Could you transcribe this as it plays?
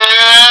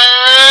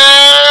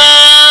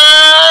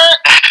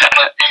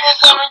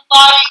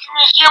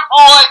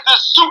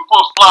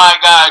my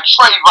guy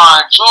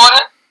Traevon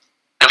Jordan.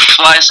 The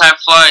fly's high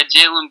fly,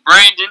 Jaylen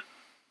Brandyn.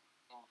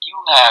 And you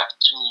have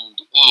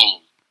tuned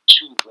in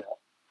to the...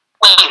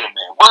 Wait a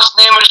minute. What's the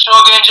name of the show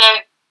again,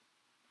 Jay?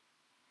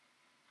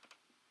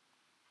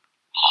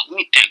 Let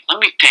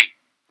me think.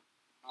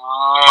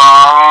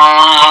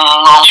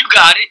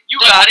 You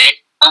got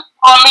it.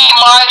 I'm eating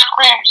my ice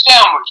cream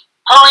sandwich.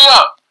 Hurry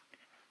up.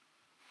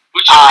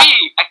 What you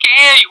mean? I can't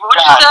hear you. What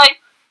you say?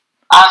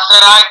 I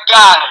said I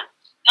got it.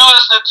 You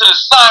listen to the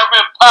Sign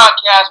Rip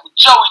Podcast with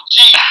Joey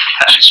G,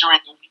 featuring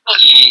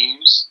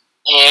Leaves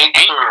and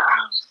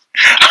Curves.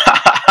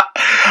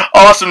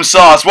 Awesome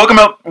sauce.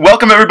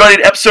 Welcome everybody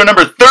to episode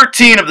number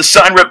 13 of the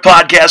Sign Rip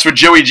Podcast with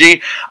Joey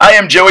G. I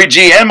am Joey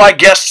G, and my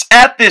guests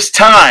at this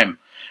time,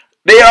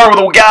 they are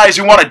the guys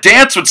who want to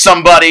dance with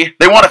somebody.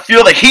 They want to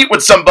feel the heat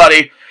with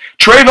somebody.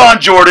 Traevon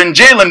Jordan,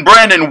 Jaylen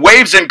Brandyn,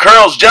 Waves and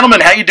Curls.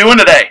 Gentlemen, how you doing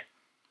today?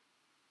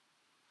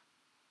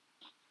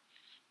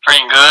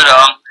 Pretty good.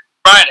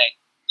 Friday.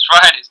 It's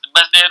Friday. It's the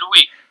best day of the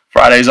week.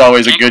 Friday's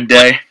always a good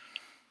day.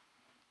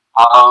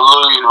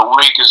 Hallelujah, the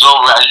week is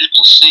over. As you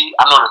can see,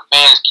 I know the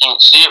fans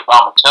can't see it, but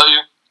I'm going to tell you,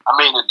 I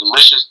made a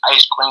delicious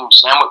ice cream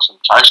sandwich from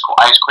Tricycle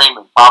Ice Cream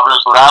in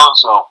Providence, Rhode Island,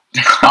 so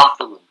I'm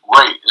feeling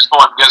great. It's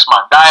going against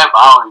my diet, but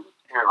I don't even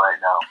care right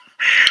now.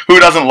 Who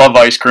doesn't love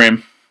ice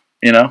cream,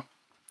 you know?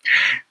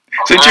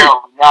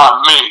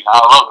 Not me. I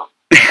love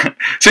it.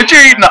 Since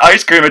you're eating the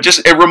ice cream,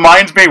 it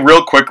reminds me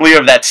real quickly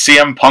of that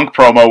CM Punk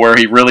promo where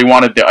he really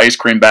wanted the ice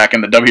cream back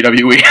in the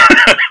WWE.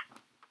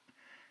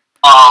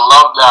 I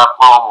love that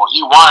promo.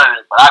 He wanted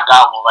it, but I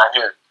got one right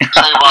here.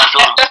 Traevon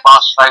Jordan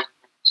sponsored ice cream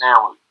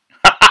sandwich.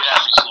 Yeah,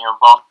 CM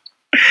Punk.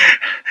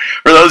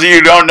 For those of you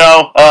who don't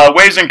know,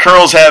 Waves and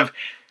Curls have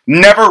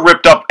never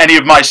ripped up any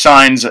of my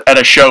signs at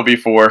a show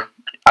before.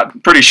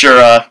 I'm pretty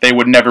sure they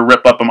would never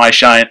rip up my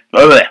signs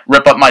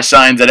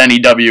at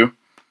NEW.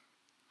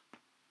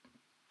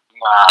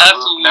 Nah,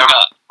 absolutely never.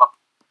 not.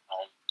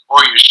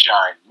 Or you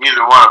shine.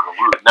 Neither one of them.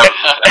 We would never do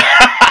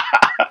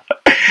that.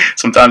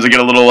 Sometimes I get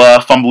a little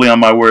fumbly on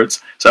my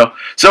words. So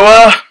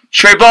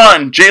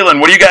Traevon, Jaylen,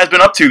 what have you guys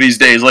been up to these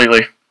days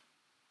lately?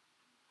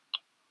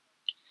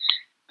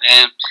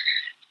 Man,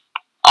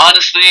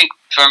 honestly,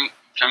 for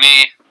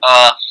me,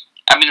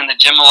 I've been in the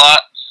gym a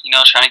lot.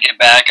 Trying to get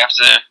back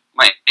after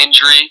my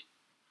injury.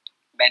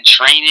 Been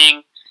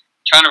training,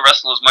 trying to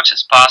wrestle as much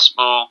as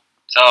possible.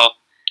 So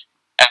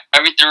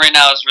everything right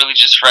now is really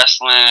just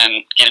wrestling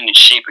and getting in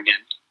shape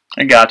again.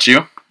 I got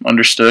you.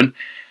 Understood.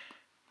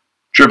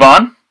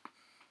 Traevon?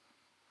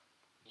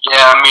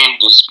 Yeah,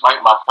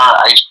 despite my current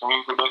ice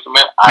cream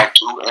predicament, I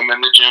too am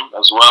in the gym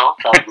as well,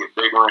 trying to get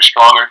bigger and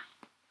stronger,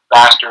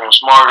 faster and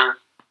smarter.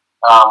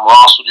 We're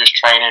also just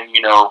training,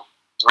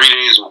 3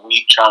 days a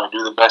week, trying to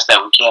do the best that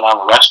we can on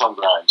the wrestling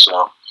grind.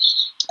 So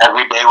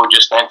every day we're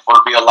just thankful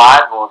to be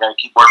alive, and we're going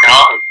to keep working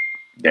hard.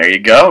 There you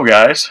go,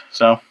 guys.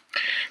 So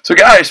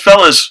guys,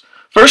 fellas,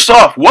 first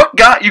off, what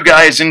got you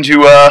guys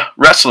into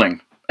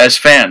wrestling as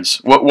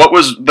fans?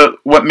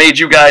 What made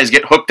you guys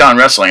get hooked on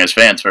wrestling as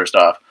fans? First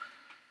off,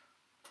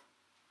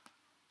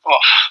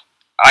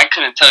 I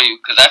couldn't tell you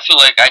because I feel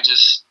like I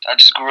just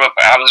grew up.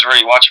 I was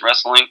already watching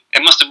wrestling.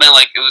 It must have been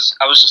like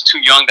I was just too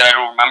young that I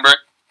don't remember.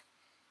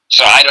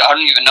 So I don't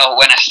even know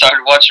when I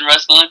started watching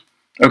wrestling.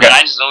 Okay, but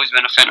I just always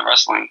been a fan of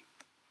wrestling.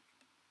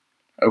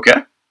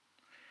 Okay,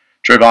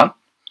 Traevon.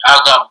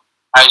 I got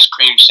ice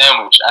cream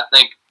sandwich. I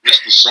think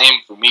it's the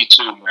same for me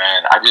too,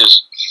 man. I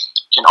just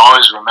can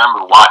always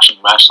remember watching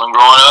wrestling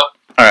growing up.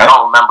 All right. I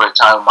don't remember a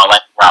time in my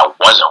life where I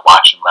wasn't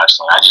watching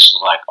wrestling. I just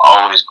was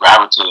always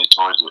gravitated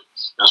towards it.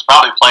 It was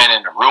probably playing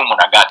in the room when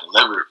I got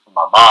delivered from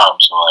my mom,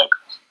 so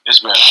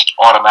it's been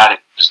automatic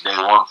since day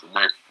one for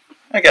me.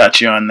 I got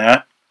you on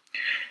that.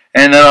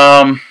 And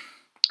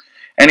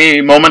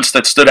any moments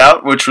that stood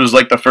out, which was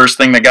the first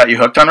thing that got you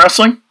hooked on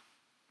wrestling?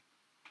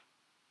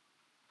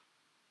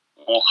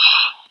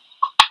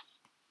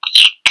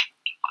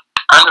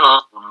 I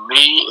know for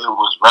me, it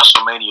was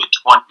WrestleMania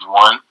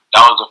 21.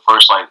 That was the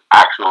first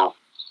actual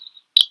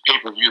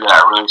pay-per-view that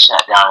I really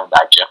sat down and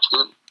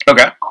digested.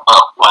 Okay.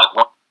 One of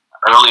the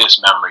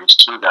earliest memories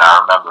too that I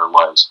remember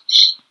was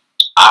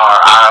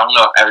I don't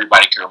know if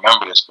everybody can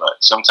remember this, but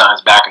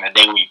sometimes back in the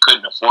day when you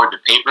couldn't afford the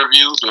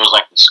pay-per-view, there was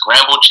the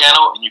Scramble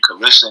channel, and you could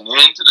listen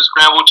in to the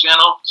Scramble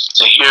channel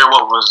to hear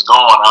what was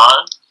going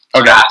on.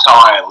 Okay. That's how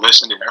I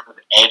listened and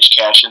heard Edge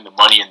cash in the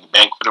Money in the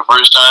Bank for the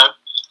first time.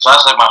 So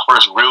that's my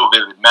first real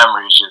vivid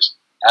memory, is just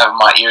having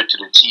my ear to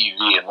the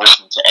TV and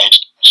listening to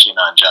Edge cash in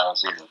on John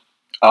Cena.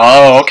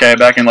 Oh, okay.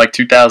 Back in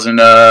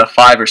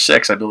 2005 or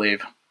 6, I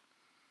believe.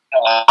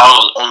 I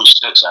was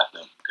 06, I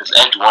think, because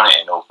Edge won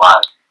it in 05.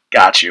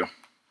 Got you.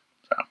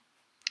 So,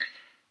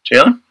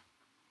 Jaylen?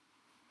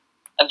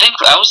 I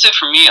would say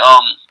for me,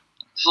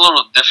 it's a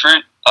little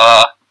different.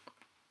 I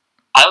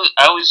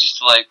always used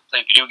to play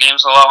video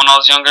games a lot when I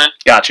was younger.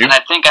 Got you. And I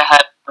think I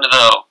had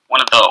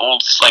one of the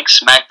old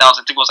Smackdowns.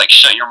 I think it was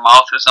Shut Your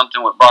Mouth or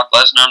something with Brock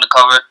Lesnar on the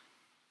cover.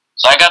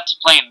 So I got to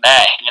playing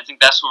that, and I think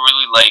that's what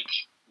really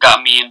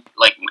got me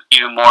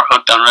even more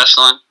hooked on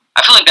wrestling.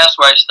 I feel like that's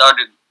where I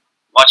started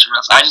watching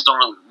wrestling. I just don't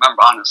really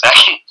remember, honestly.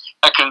 I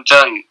I couldn't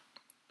tell you.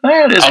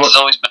 It is what.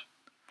 Always been.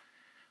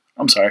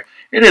 I'm sorry.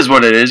 It is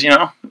what it is.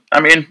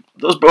 I mean,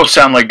 those both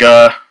sound like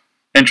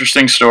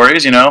interesting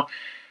stories.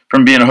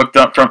 From being hooked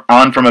up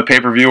from a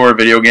pay-per-view or a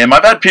video game.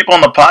 I've had people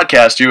on the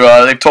podcast who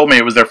they've told me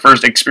it was their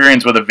first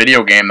experience with a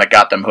video game that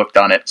got them hooked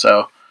on it.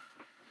 So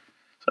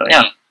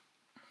yeah.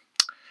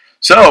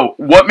 So,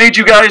 what made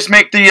you guys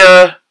make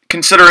the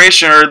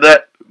consideration, or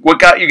what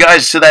got you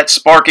guys to that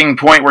sparking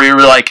point where you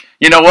were like,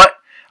 you know what,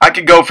 I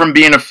could go from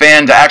being a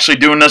fan to actually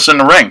doing this in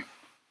the ring?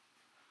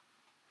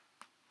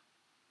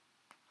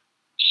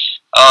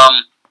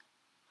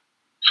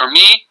 For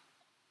me,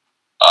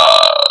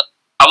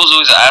 I was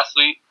always an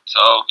athlete, so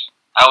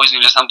I always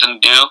needed something to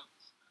do.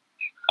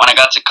 When I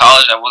got to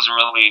college, I wasn't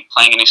really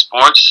playing any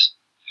sports.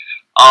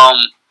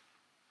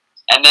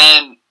 And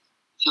then,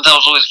 since I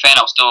was always a fan,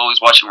 I was still always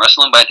watching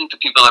wrestling, but I think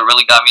the people that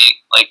really got me,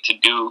 to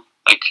do,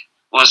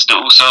 was the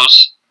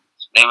Usos.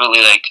 They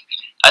really,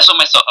 I saw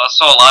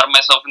a lot of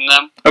myself in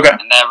them. Okay.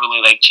 And that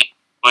really,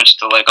 switched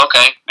to,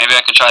 okay, maybe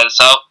I could try this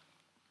out.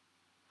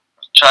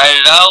 Tried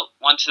it out,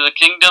 went to the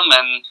Kingdom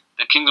and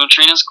the Kingdom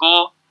Training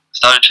School,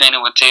 started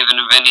training with Traevon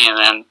and Vinny, and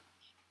then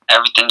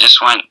everything just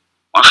went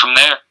from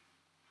there.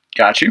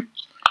 Got you.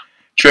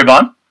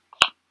 Traevon?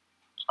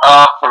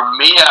 For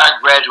me, I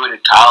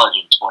graduated college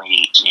in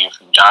 2018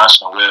 from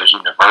Johnson & Wales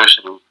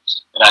University,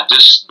 and I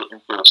just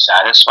didn't feel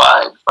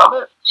satisfied from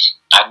it.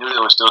 I knew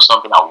there was still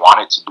something I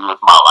wanted to do with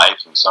my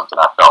life and something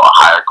I felt a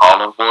higher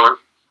calling for.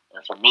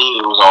 And for me,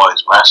 it was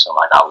always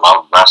wrestling. I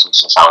loved wrestling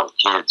since I was a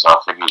kid, so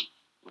I figured,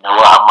 you know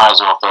what, I might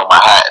as well throw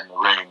my hat in the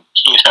ring,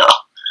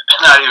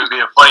 not even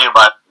being funny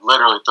about it,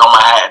 literally throw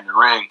my hat in the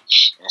ring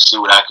and see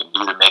what I can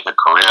do to make a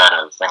career out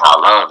of the thing I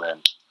love,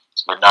 and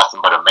it's been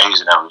nothing but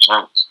amazing ever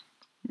since.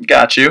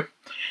 Got you.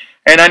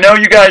 And I know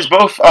you guys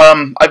both,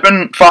 I've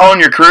been following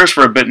your careers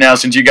for a bit now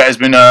since you guys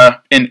been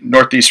in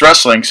Northeast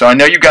Wrestling, so I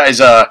know you guys,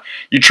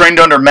 you trained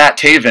under Matt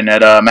Traevon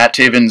at Matt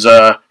Traevon's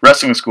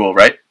wrestling school,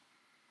 right?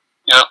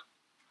 Yep.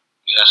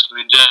 Yes,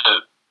 we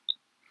did.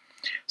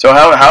 So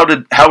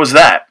how was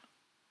that?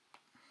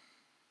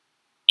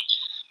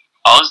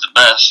 Oh, it was the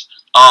best.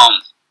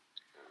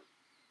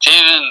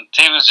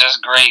 Traevon's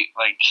just great.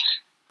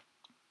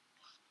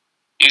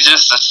 He's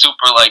just a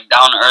super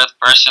down to earth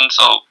person.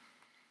 So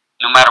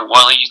no matter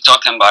what, you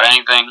talk to him about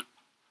anything.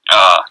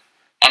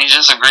 And he's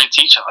just a great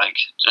teacher.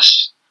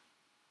 Just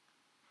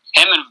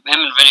him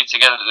and Vinny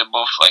together, they're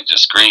both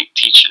just great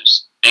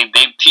teachers. They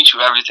teach you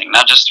everything,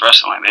 not just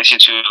wrestling. They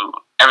teach you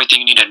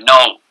everything you need to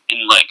know in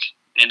the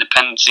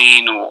independent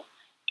scene or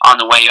on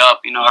the way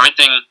up.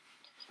 Everything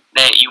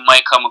that you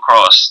might come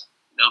across.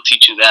 They'll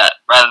teach you that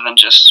rather than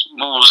just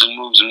moves and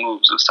moves and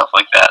moves and stuff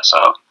like that. So,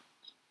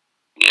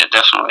 yeah,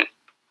 definitely.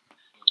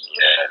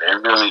 Yeah, they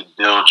really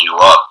build you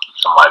up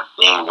from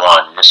day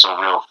one. And it's a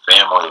real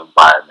family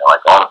environment.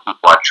 All the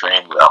people I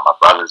train with are my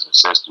brothers and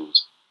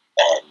sisters.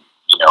 And,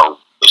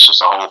 it's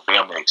just a whole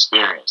family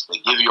experience. They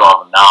give you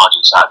all the knowledge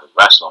inside the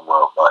wrestling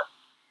world, but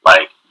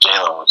like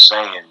Jaylen was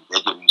saying,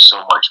 they give you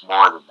so much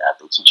more than that.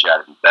 They teach you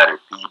how to be better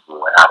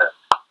people and how to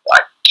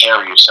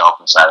carry yourself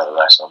inside of the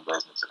wrestling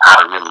business and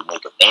how to really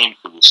make a name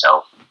for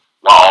yourself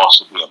while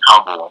also being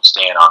humble and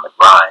staying on the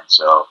grind.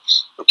 So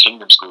the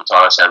Kingdom School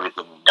taught us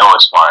everything we know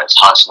as far as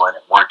hustling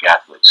and work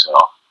ethic. So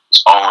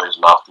it's always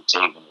love to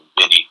Traevon and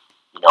Vinny,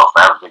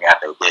 for everything that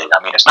they did.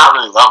 I mean, it's not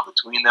really love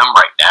between them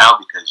right now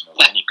because,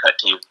 Vinny cut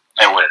Traevon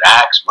head with an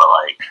axe, but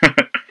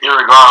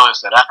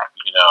irregardless of that,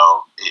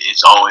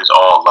 it's always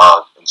all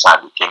love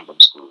inside the Kingdom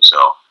School. So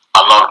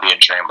I love being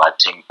trained by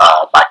Tim.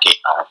 By Tim.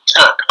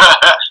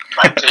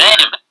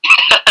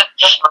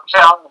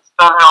 I'm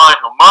stuttering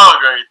like a mug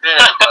right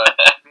there, but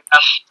I'm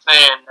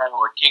saying that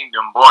we're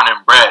Kingdom born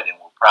and bred, and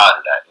we're proud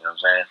of that. You know what I'm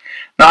saying?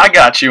 No, I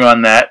got you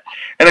on that.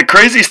 And the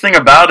craziest thing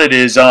about it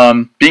is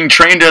being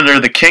trained under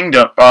the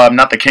Kingdom,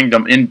 not the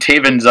Kingdom, in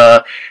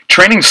Traevon's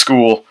training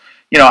school.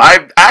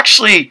 I've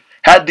actually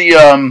had the,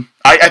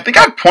 I think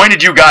I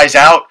pointed you guys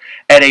out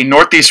at a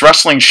Northeast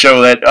Wrestling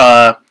show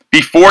that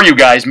before you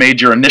guys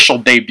made your initial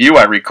debut,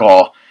 I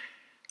recall.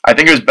 I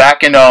think it was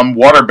back in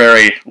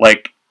Waterbury,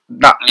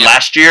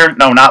 last year?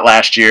 No, not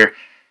last year.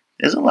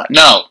 Is it?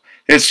 No,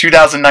 it's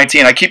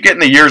 2019. I keep getting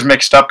the years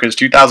mixed up because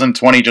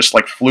 2020 just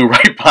flew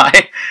right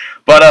by.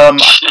 But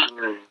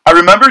I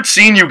remembered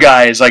seeing you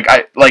guys.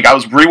 I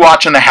was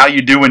rewatching the How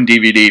You Doing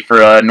DVD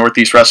for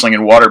Northeast Wrestling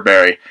in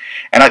Waterbury,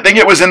 and I think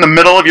it was in the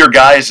middle of your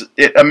guys.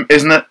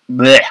 Isn't it?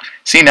 Blech.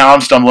 See, now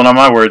I'm stumbling on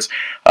my words.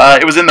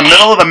 It was in the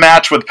middle of the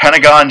match with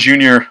Pentagon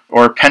Jr.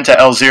 or Penta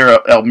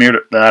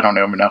I don't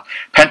even know.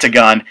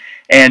 Pentagon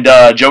and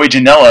Joey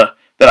Janela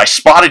that I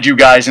spotted you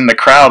guys in the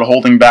crowd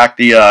holding back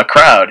the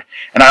crowd.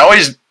 And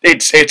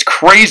it's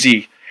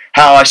crazy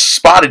how I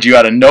spotted you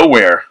out of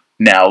nowhere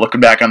now, looking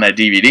back on that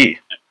DVD.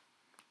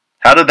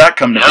 How did that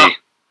come to be?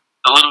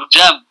 A little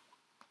gem.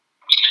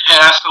 Yeah,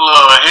 that's a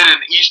little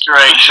hidden Easter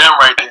egg gem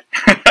right there.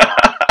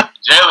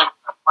 Jaylen,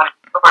 a funny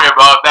story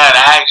about that,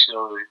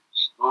 actually.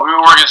 When we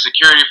were working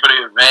security for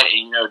the event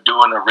and,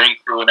 doing the ring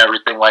crew and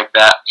everything like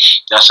that,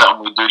 that's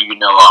something we do,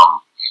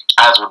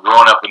 as we're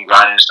growing up and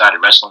grinding inside the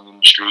wrestling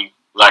industry.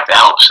 we like to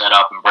help set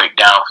up and break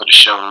down for the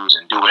shows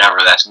and do whatever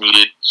that's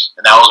needed.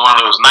 And that was one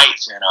of those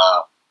nights, and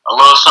a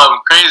little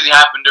something crazy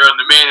happened during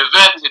the main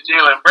event to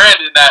Jaylen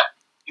Brandyn that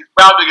he's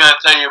probably going to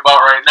tell you about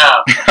right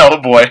now. Oh,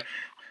 boy.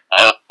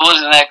 It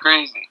wasn't that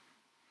crazy.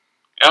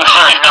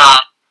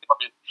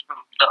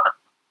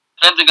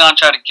 Pentagon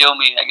tried to kill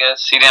me, I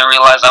guess. He didn't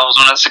realize I was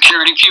one of the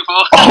security people.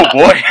 Oh,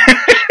 boy.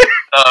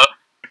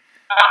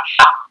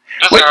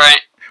 That's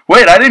alright.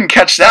 Wait, I didn't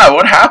catch that.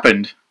 What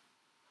happened?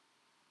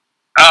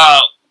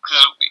 Because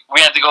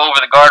we had to go over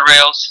the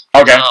guardrails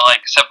to,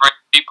 separate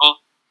people.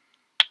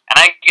 And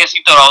I guess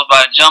he thought I was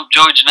about to jump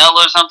Joey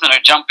Janela or something, or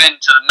jump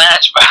into the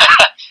match, but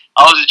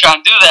I wasn't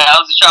trying to do that. I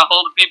was just trying to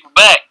hold the people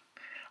back.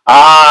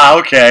 Ah,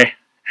 okay.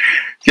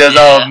 Because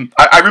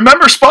I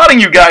remember spotting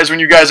you guys when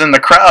you guys in the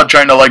crowd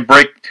trying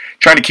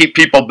to keep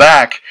people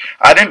back.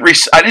 I didn't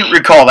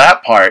recall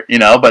that part,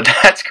 but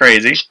that's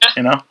crazy,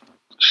 It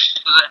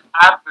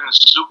happened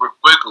super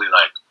quickly.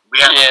 Like, we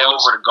had to go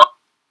over the guard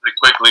pretty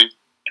quickly,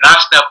 and I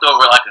stepped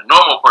over like a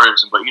normal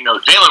person. But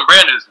Jaylen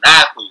Brandyn is an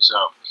athlete,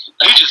 so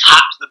he just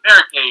hops the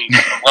barricade.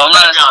 Well, I'm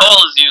not as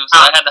tall as you,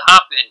 so I had to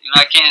hop it.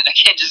 I can't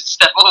just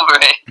step over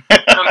it. He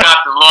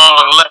got the long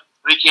legs.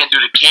 He can't do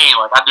the cane.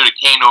 Like, I do the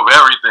cane over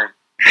everything.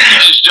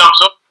 He just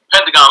jumps up.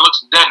 Pentagon looks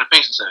him dead in the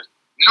face and says,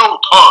 "No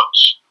touch."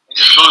 And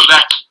just goes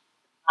back to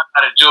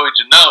out of Joey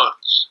Janela.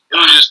 It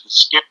was just the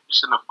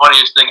scariest and the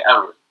funniest thing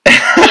ever.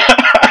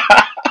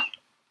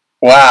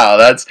 Wow,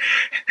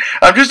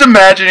 I'm just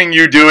imagining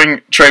you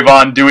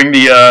Traevon doing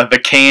the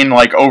cane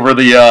like over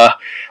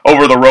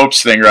the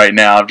ropes thing right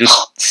now. I'm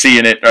just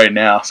seeing it right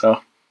now.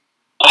 So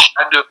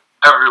I do it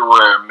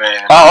everywhere,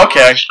 man. Oh,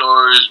 okay.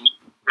 Stores,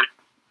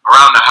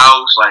 around the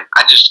house, like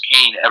I just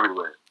cane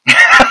everywhere.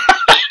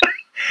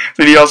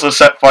 Did he also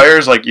set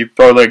fires? Like you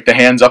throw like the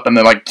hands up and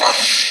then like.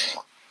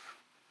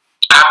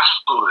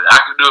 Absolutely, I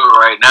can do it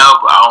right now,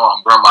 but I don't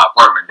want to burn my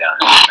apartment down.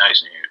 It's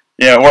nice in here.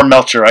 Yeah, or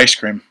melt your ice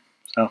cream.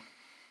 So.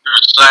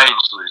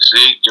 Precisely.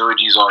 See, Joey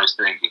G's always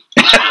thinking.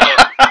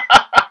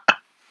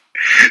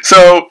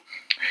 So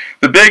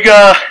the big,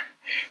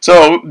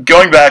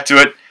 going back to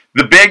it,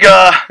 the big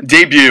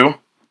debut.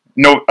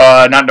 No,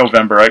 not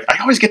November. I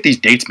always get these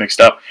dates mixed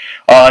up.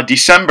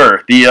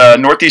 December, the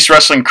Northeast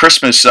Wrestling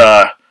Christmas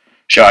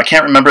show. I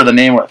can't remember the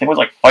name. I think it was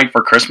like Fight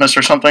for Christmas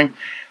or something.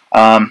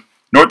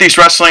 Northeast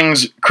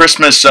Wrestling's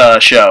Christmas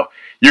show.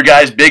 Your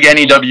guys' big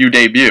NEW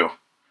debut.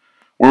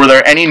 Were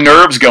there any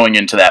nerves going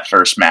into that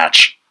first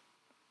match?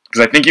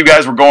 Because I think you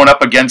guys were going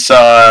up against.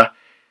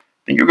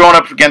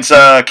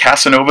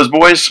 Casanova's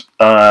boys.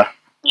 Yep.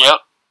 I'm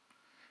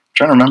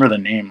trying to remember the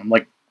name. I'm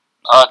like.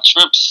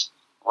 Trips.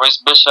 Royce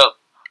Bishop.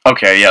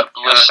 Okay. Yep.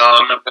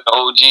 The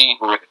OG.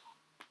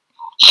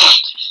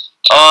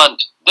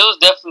 There was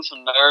definitely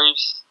some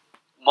nerves,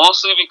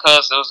 mostly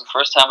because it was the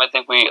first time I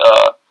think we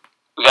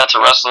got to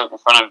wrestle in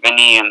front of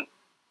Vinny, and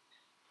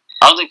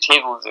I don't think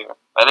Traevon was there.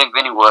 I think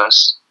Vinny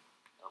was.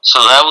 So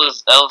that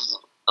was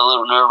a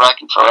little nerve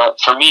wracking for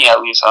me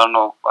at least. I don't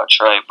know about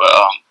Trey, but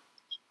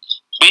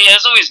yeah,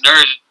 there's always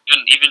nerves,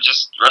 even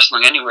just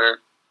wrestling anywhere.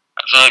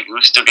 I feel like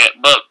we still get,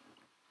 but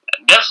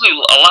definitely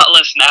a lot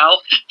less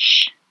now.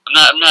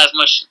 I'm not as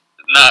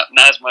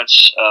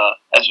much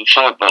as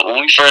before. But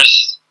when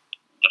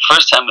the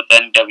first time with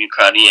the NW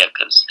crowd, yeah,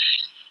 because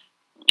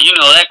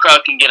that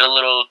crowd can get a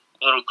little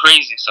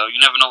crazy, so you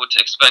never know what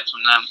to expect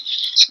from them.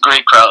 It's a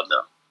great crowd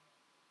though.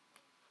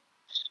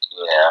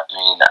 Yeah, I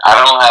mean,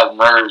 I don't have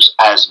nerves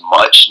as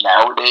much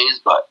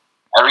nowadays, but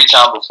every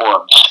time before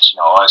a match,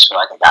 I always feel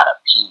like I gotta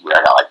pee.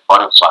 I got like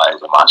butterflies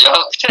in my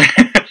stomach.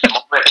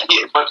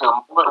 But the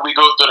moment we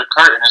go through the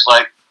curtain, it's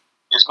like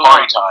it's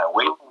party time.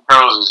 Waiting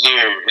Girls is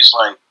here. It's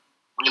like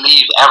we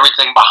leave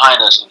everything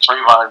behind us, and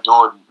Traevon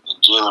Jordan and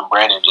Jaylen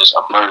Brandyn just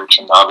emerge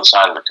from the other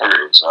side of the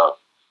curtain. So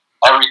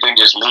everything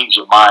just leaves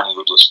your mind, and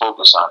you just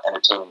focus on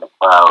entertaining the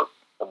crowd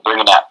and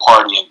bringing that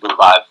party and good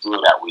vibe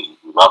feel that we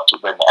love to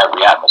bring to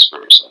every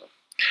atmosphere. So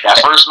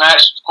that first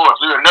match, of course,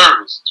 we were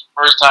nervous.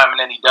 First time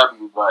in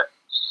NEW, but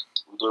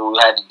we did what we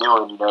had to do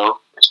and,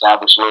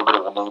 establish a little bit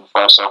of a name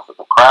for ourselves with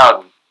the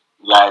crowd. And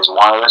you guys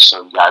wanted us,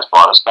 so you guys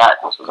brought us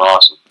back, which was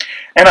awesome.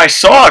 And I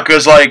saw it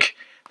because, like,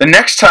 the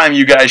next time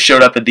you guys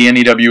showed up at the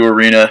NEW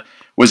Arena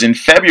was in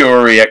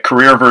February at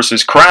Career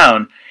vs.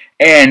 Crown,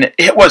 and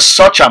it was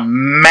such a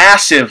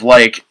massive,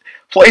 like,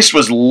 place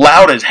was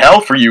loud as hell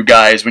for you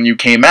guys when you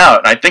came out.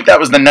 And I think that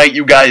was the night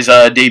you guys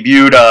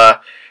debuted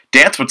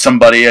Dance with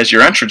Somebody as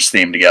your entrance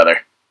theme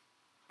together.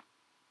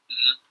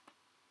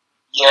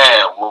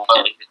 Yeah, well,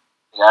 it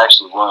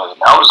actually was.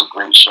 And that was a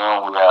great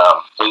show. We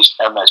faced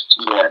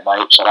MSP that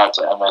night. Shout out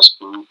to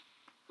MSP,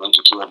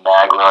 Major Kid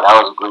Magro. That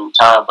was a great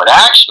time. But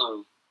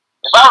actually,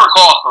 if I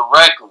recall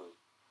correctly,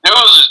 there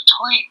was a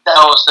tweet that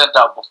was sent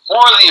out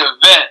before the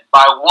event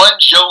by one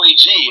Joey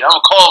G. I'm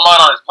going to call him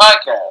out on his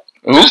podcast.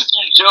 Ooh. Mr.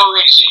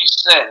 Joey G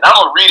said, and I'm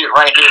going to read it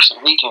right here so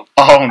he can.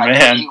 Oh,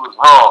 man. He was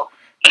wrong.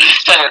 He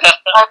said,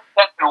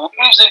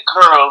 Waves and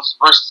Curls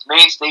versus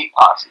Main State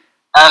Posse.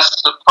 As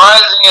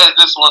surprising as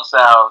this one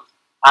sounds,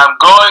 I'm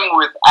going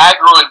with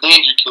Aggro and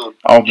Danger Kid.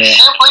 Oh, man.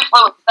 Simply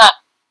for the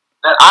fact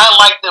that I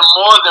like them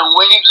more than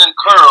waves and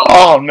curls.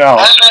 Oh, no.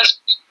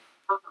 MSP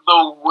for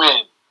the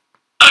win.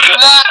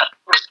 Not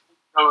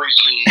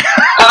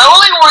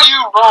only were you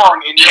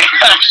wrong in your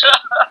prediction,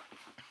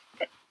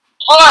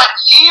 but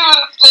you even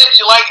said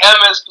you like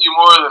MSP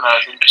more than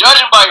us. And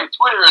judging by your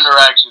Twitter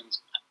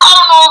interactions, I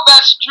don't know if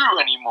that's true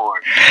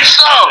anymore.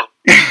 So,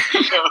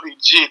 Joey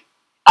G,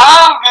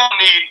 I'm going to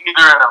need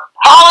either an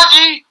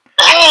apology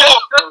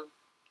or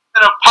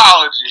an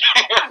apology.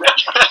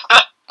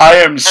 I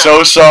am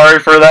so sorry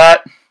for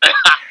that.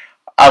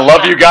 I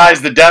love you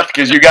guys to death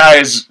because you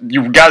guys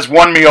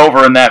won me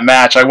over in that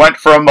match. I went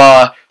from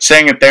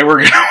saying that they were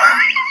going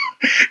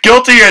to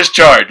guilty as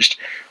charged.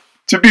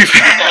 To be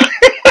fair.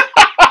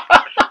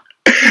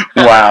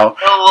 Wow.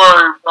 Don't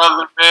worry,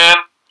 brother, man.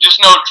 Just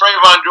know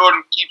Traevon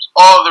Jordan keeps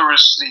all the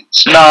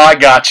receipts. No, I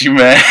got you,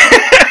 man.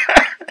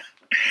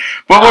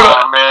 But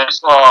man,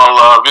 it's all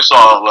love. It's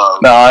all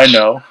love. No, I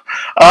know.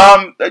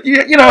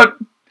 You know,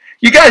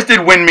 you guys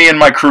did win me and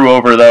my crew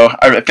over, though.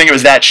 I think it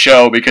was that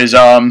show because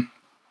I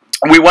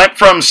went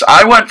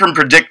from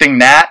predicting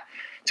that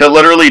to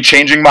literally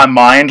changing my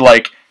mind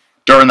like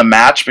during the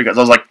match because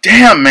I was like,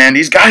 damn, man,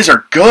 these guys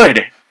are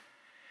good.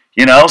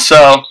 You know,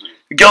 so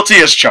guilty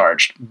as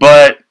charged,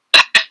 but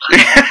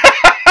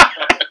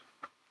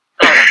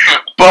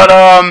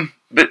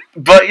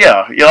but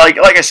yeah,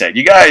 like I said,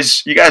 you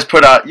guys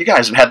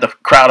had the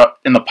crowd up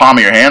in the palm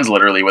of your hands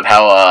literally with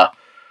how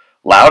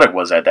loud it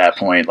was at that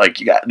point. Like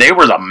they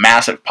was a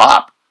massive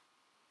pop.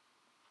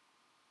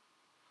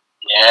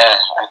 Yeah,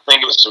 I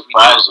think it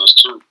surprised us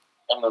too.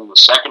 And then the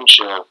second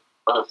show,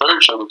 or the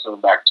third show we came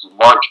back to,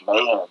 March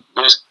Mayhem,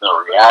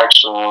 the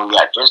reaction we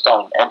got just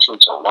on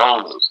entrance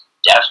alone was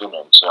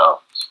deafening. So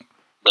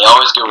they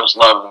always give us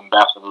love and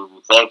definitely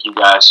we thank you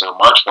guys so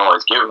much for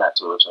always giving that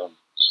to us. And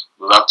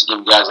we love to give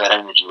you guys that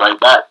energy right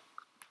back.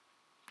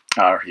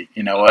 All right,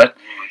 you know what?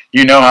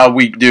 You know how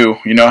we do.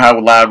 You know how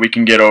loud we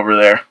can get over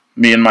there.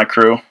 Me and my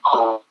crew.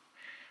 Cool.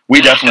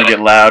 We definitely get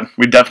loud.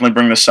 We definitely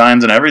bring the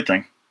signs and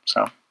everything.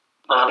 So,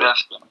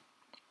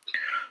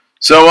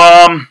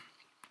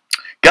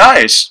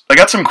 guys, I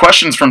got some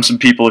questions from some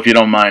people if you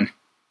don't mind.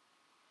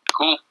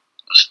 Cool.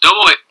 Let's do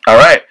it. All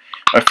right.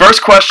 My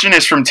first question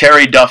is from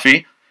Terry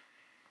Duffy.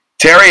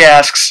 Terry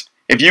asks,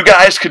 if you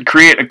guys could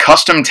create a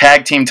custom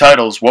tag team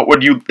titles, what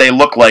would they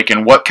look like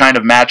and what kind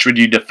of match would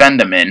you defend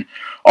them in?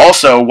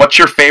 Also, what's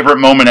your favorite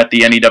moment at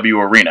the NEW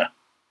Arena?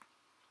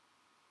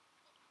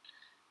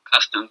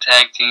 Custom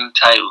tag team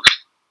titles.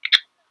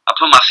 I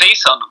put my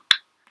face on them.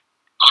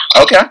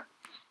 Okay.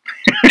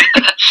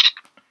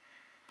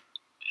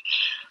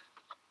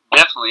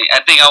 Definitely.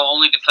 I think I will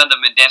only defend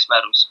them in dance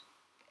battles.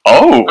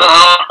 Oh.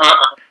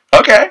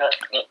 Okay.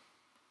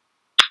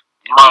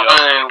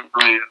 Mine would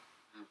be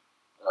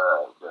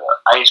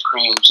the Ice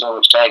Cream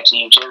Sandwich Tag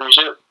Team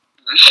Championship.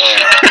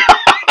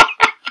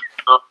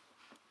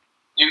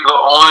 You go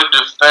on to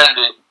defend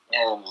it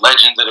in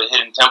Legends of the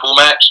Hidden Temple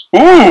match.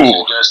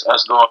 Ooh. Just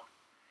us going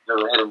to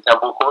the Hidden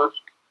Temple course.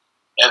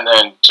 And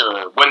then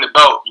to win the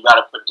belt, you got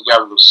to put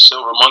together the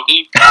Silver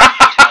Monkey.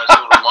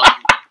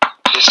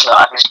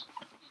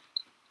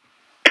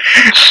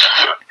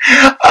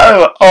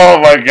 Oh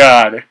my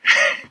god.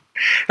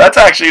 That's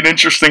actually an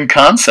interesting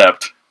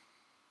concept.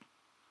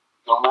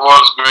 The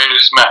world's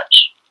greatest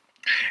match.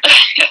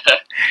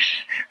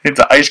 It's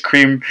an ice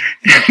cream.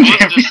 What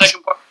was the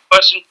second part of the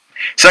question?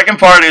 Second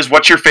part is,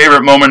 what's your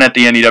favorite moment at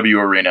the NEW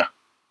Arena?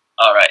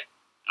 Alright.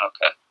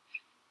 Okay.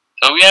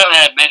 So we haven't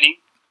had many,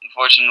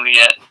 unfortunately,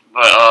 yet.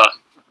 But,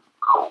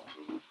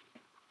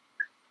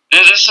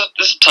 this is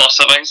a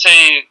toss-up. I can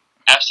say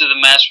after the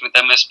match with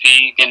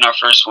MSP, getting our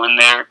first win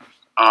there,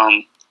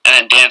 and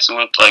then dancing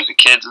with, like, the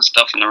kids and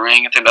stuff in the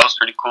ring. I think that was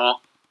pretty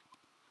cool.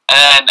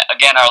 And,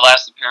 again, our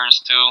last appearance,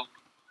 too,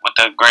 with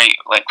the great,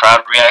 like,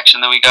 crowd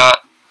reaction that we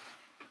got.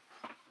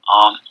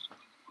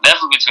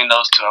 Definitely between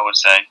those two, I would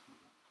say.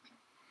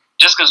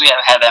 Just because we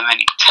haven't had that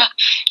many.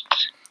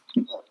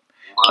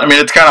 I mean,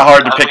 it's kind of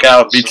hard to pick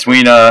out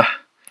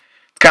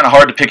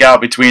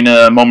between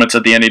moments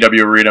at the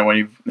NEW Arena when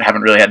you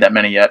haven't really had that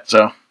many yet.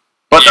 So,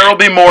 but there will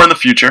be more in the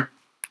future.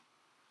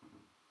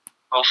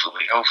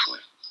 Hopefully.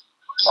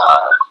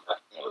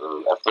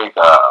 I think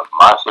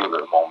my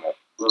favorite moment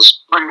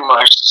is pretty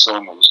much the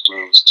same as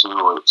Jay's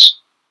too. It's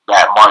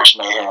that March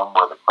Mayhem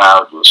where the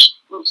crowd just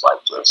was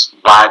like just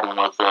vibing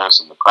with us,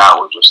 and the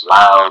crowd was just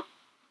loud.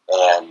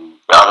 And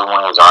the other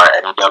one is our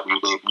NEW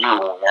debut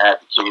when we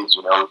had the kids,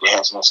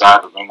 dancing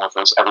inside the ring with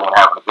us, everyone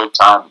having a good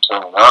time and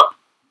turning up.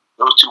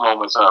 Those two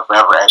moments are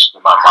forever etched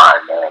in my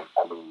mind, man.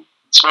 I mean,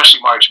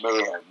 especially March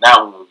Mayhem, that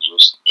one was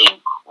just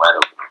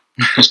incredible.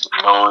 Just the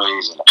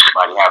noise and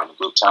everybody having a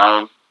good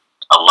time.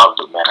 I loved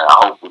it, man. I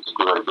hope we can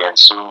do it again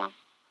soon.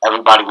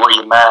 Everybody wear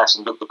your mask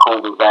and get the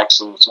COVID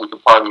vaccine so we can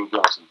party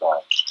again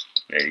sometime.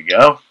 There you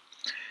go.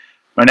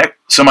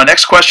 My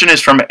next question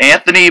is from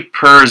Anthony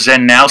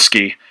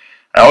Perzanowski.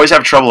 I always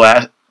have trouble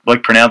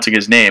pronouncing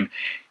his name.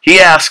 He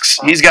asks,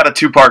 he's got a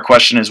two-part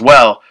question as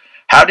well.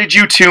 How did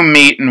you two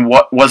meet, and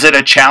what was it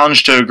a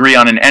challenge to agree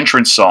on an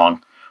entrance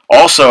song?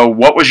 Also,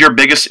 what was your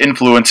biggest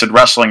influence in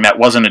wrestling that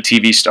wasn't a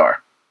TV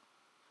star?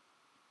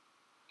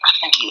 I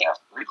think he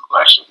asked 3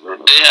 questions,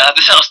 didn't he? Yeah, that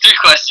was 3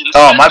 questions.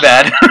 Oh, my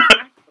bad.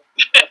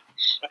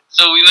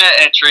 So we met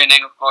at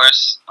training, of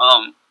course.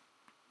 What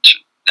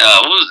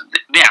was I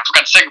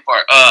forgot the second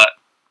part. The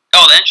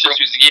entrance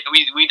music. Yeah,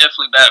 we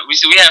definitely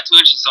we have 2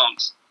 entrance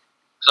songs.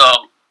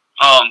 So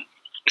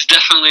it's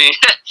definitely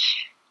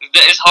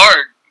it's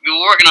hard. We're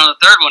working on the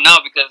 3rd one now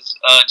because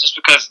just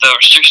the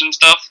restriction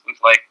stuff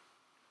with like,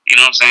 you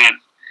know what I'm saying.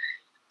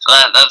 So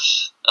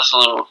that's a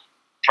little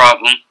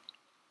problem.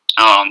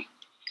 And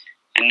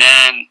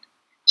then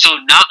so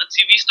not a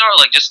TV star,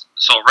 like just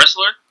a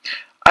wrestler.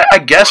 I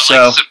guess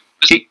like, so.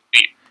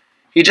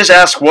 He just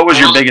asked, what was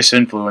your biggest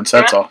influence?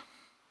 That's all.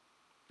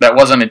 That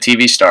wasn't a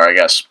TV star, I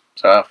guess.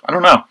 So, I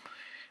don't know.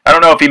 I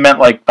don't know if he meant,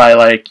 like, by,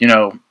 like, you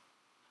know,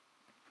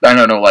 I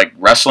don't know, like,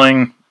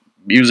 wrestling,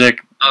 music,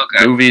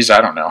 movies,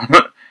 I don't know.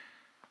 Let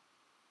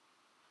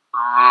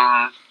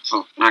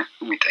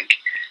me think.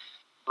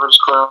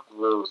 First question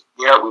was,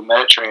 we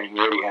met at training.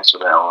 We already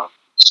answered that one.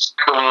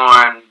 Second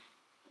one,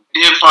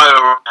 did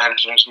find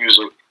entrance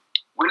music.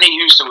 Whitney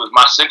Houston was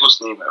my singles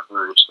theme at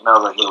first, and I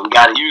was like, "Yeah, we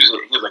gotta use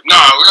it." He was like, "No,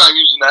 we're not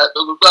using that."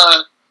 Blah blah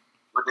blah.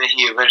 But then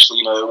he eventually,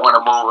 it won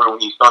him over when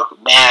he felt the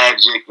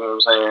magic. You know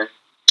what I'm saying?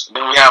 And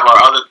then we have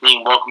our other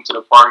theme, "Welcome to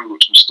the Party,"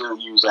 which we still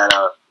use at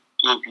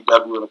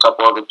PPW and a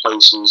couple other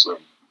places,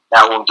 and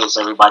that one gets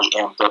everybody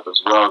amped up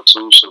as well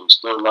too. So we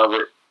still love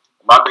it.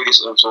 And my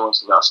biggest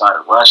influences outside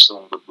of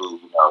wrestling would be,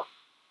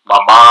 my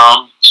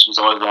mom. She's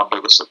always been my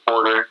biggest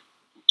supporter.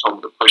 She told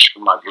me to push for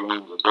my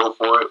dreams and go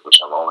for it,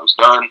 which I've always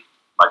done.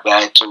 My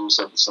dad, too,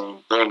 said the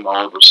same thing,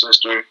 my older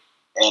sister.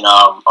 And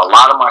a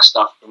lot of my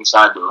stuff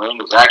inside the ring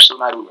is actually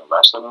not even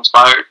wrestling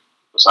inspired,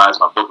 besides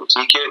my Booker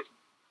T kit.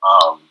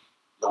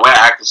 The way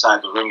I act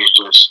inside the ring is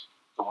just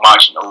from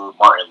watching old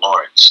Martin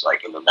Lawrence,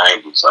 like in the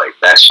 90s. Like,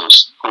 that's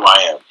just who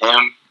I am.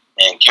 Him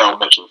and Kel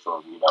Mitchell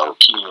from,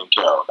 Keenan and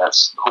Kel.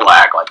 That's who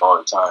I act like all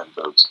the time.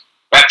 Because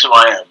that's who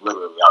I am,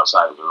 literally,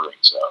 outside of the ring.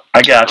 So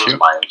I got you.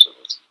 My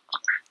influence.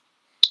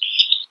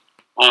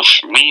 Well,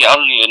 for me, I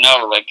don't even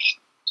know. Like,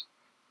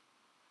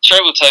 Trey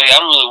will tell you, I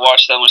don't really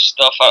watch that much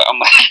stuff.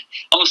 I'm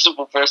a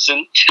simple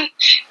person.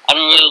 I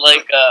don't really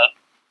like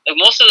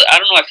most of the, I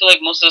don't know, I feel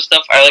like most of the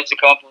stuff I like to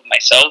come up with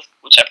myself,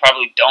 which I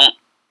probably don't,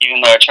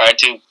 even though I try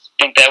to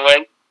think that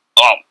way.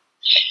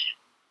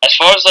 As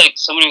far as like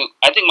somebody,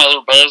 I think my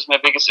little brother is my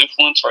biggest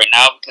influence right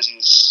now because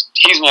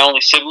he's my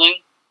only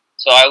sibling.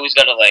 So I always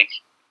try to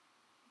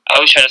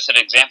set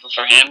an example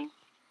for him.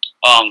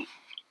 I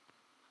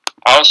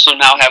also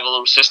now have a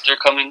little sister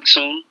coming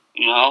soon,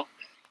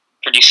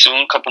 pretty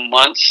soon, couple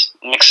months.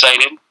 I'm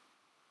excited.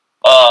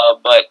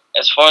 But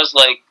as far as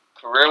like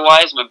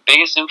career-wise, my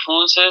biggest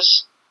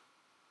influences,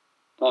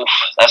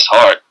 that's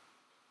hard.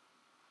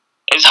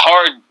 It's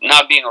hard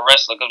not being a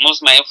wrestler because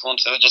most of my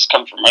influences just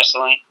come from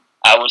wrestling,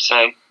 I would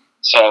say.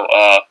 So,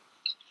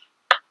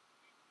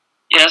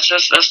 that's a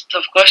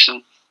tough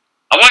question.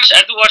 I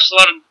do watch a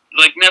lot of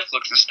like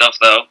Netflix and stuff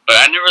though, but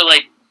I never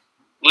like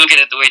look at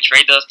it the way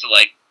Trey does to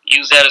like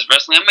use that as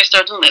wrestling. I might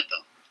start doing that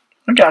though.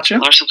 I got you.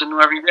 Learn something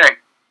new every day.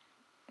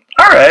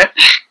 All right.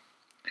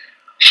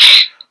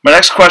 My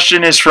next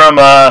question is from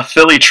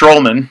Philly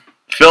Trollman.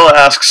 Phil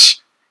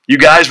asks, "You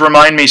guys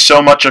remind me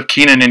so much of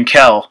Keenan and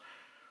Kel.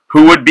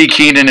 Who would be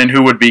Keenan and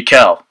who would be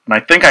Kel?" And I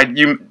think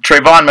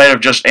Traevon might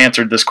have just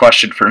answered this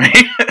question for me.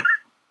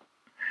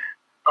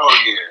 Oh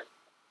yeah,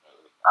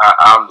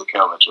 I'm the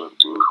Kel Mitchell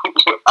dude.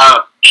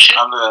 I'm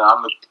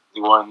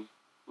the one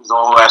who's the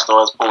one who has to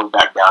always pull me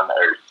back down to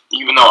earth.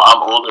 Even though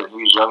I'm older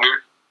and he's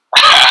younger,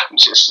 I'm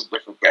just a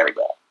different kind of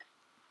guy.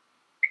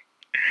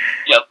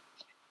 Yep.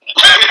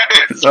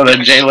 So then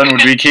Jaylen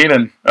would be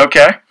Keenan.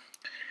 Okay.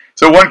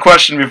 So one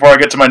question before I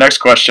get to my next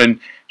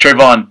question.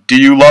 Traevon, do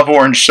you love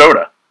orange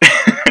soda?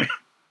 Of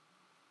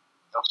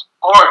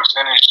course,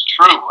 and it's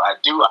true. I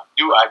do.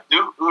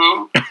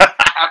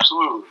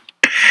 Absolutely.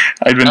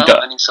 I don't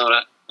love any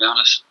soda, to be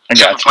honest. I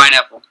got you.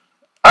 Pineapple.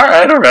 All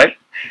right.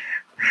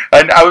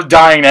 And I was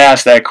dying to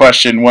ask that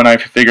question when I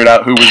figured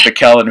out who was the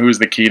Kel and who was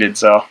the Keenan,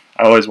 so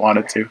I always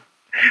wanted to.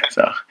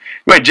 So,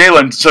 wait,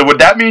 Jaylen, so would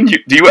that mean do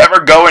you ever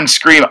go and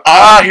scream,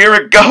 here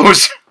it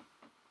goes?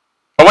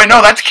 Oh, wait,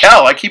 no, that's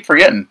Kel. I keep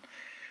forgetting.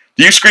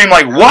 Do you scream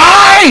like,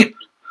 why?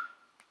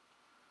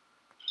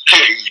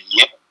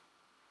 Yeah.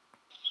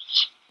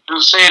 He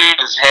was saying it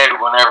in his head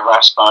whenever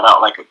I spout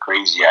out like a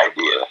crazy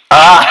idea.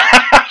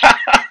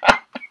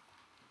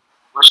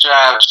 Which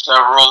I have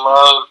several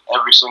of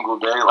every single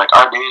day. Like,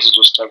 our days are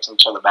just texting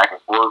each other back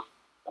and forth.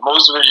 And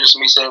most of it is just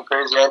me saying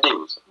crazy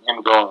ideas. And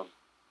him going,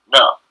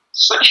 no.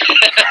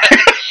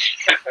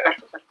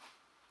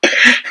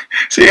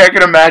 See, I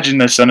can imagine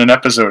this on an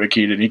episode of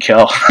Keenan and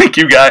Kel. Like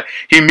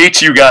he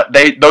meets you guys.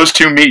 Those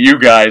two meet you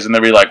guys, and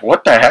they'll be like,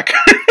 "What the heck?"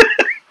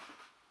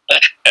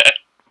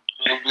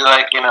 It'd be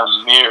like in a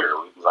mirror.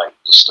 We'd be like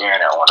just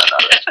staring at one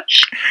another.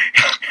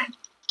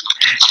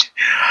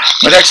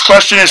 My next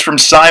question is from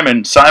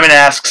Simon. Simon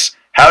asks,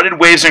 "How did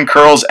Waves and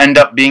Curls end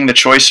up being the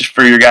choice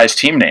for your guys'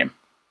 team name?"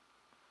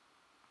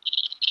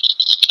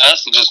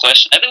 That's a good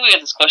question. I think we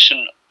get this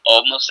question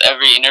almost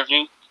every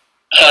interview.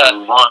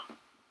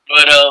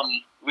 But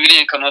we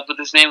didn't come up with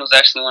this name. It was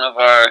actually one of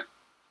the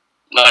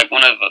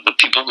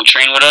people who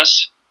train with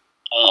us.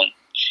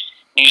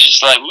 He was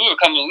just like,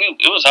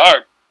 it was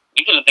hard.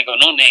 We couldn't think of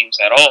no names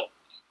at all.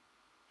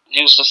 And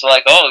he was just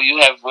like, oh, you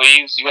have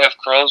waves, you have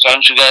curls. Why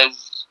don't you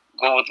guys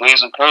go with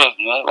waves and curls?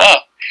 And we're like,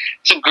 wow,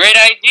 it's a great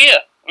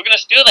idea. We're gonna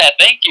steal that.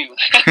 Thank you.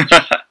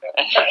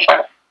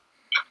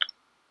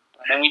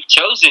 And then we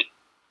chose it,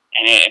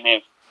 and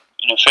it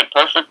fit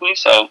perfectly.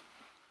 So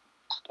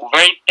we're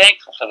very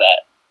thankful for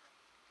that.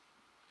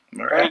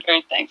 All right. Very,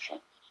 very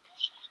thankful.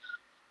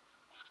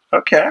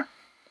 Okay.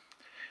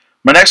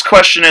 My next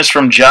question is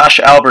from Josh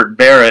Albert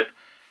Barrett.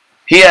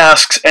 He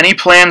asks, any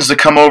plans to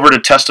come over to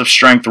Test of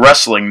Strength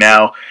Wrestling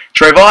now?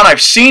 Traevon,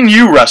 I've seen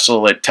you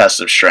wrestle at Test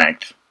of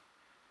Strength.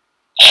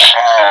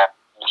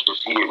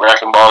 Defeated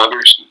Wrecking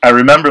Ballers. I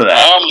remember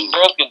that. I'm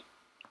broken.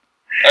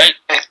 Right?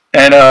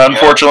 And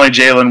unfortunately,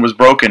 Jaylen was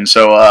broken.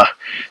 So I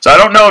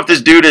don't know if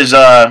this dude has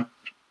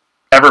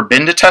ever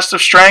been to Test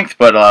of Strength,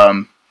 but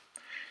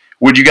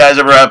would you guys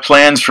ever have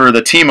plans for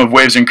the team of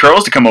Waves and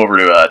Curls to come over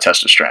to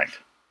Test of Strength?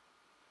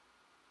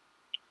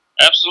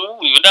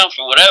 Absolutely. We're down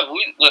for whatever.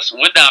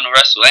 We're down to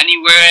wrestle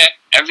anywhere,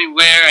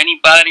 everywhere,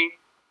 anybody.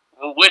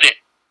 We're with it.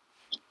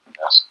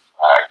 Yes.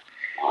 All right.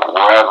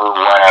 Wherever,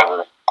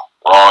 whenever.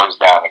 We're always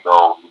down to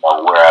go,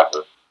 wherever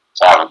to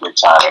have a good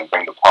time and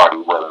bring the party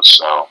with us.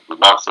 So we'd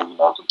love to,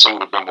 continue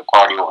to bring the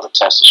party over to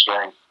Test of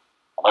Strength.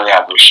 I know they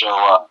have their show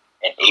up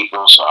in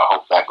April, so I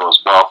hope that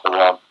goes well for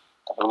them.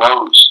 And who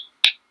knows?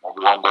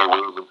 Maybe one day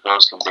Waves and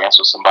Curls can dance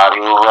with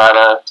somebody over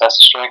at Test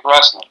of Strength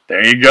Wrestling.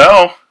 There you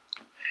go.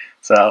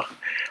 So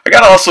I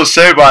gotta also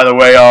say, by the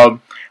way, I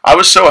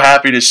was so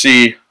happy to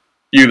see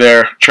you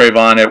there,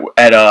 Traevon,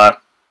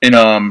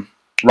 in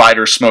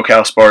Ryder's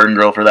Smokehouse Bar and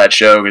Grill for that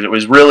show, because it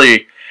was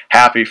really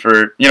happy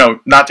for,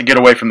 not to get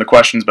away from the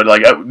questions, but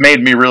like it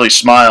made me really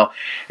smile.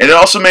 And it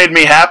also made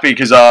me happy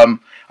because I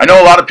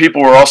know a lot of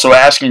people were also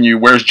asking you,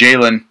 where's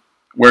Jaylen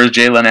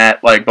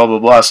at, like blah blah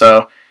blah.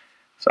 So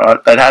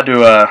that had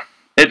to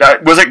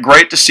was it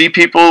great to see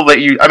people that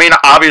you, I mean,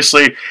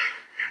 obviously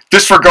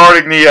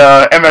disregarding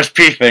the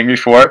MSP thing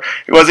before,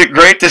 was it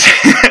great to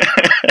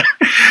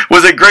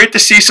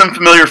see some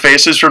familiar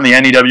faces from the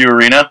NEW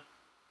arena?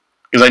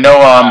 Because I know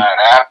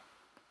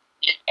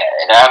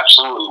it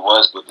absolutely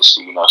was good to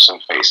see, some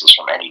faces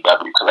from NEW,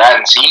 because I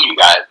hadn't seen you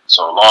guys in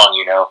so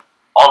long,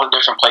 all the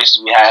different places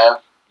we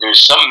have.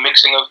 There's some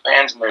mixing of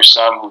fans, and there's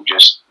some who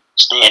just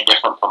stay in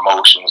different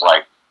promotions,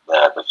 like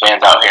the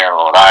fans out here in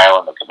Rhode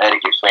Island, the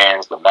Connecticut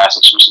fans, the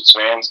Massachusetts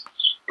fans.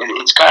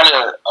 It's kind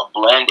of a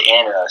blend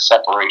and a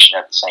separation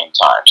at the same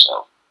time.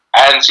 So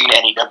I hadn't seen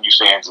NEW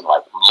fans in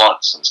like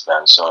months since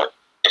then, so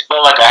it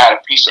felt like I had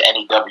a piece of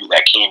NEW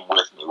that came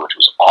with me, which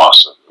was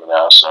awesome,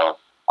 So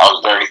I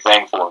was very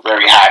thankful and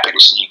very happy to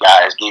see you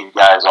guys, give you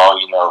guys all,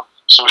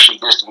 social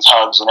distance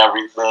hugs and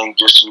everything,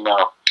 just,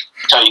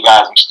 tell you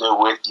guys I'm still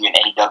with you, and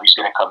NEW's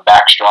going to come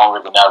back stronger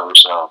than ever.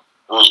 So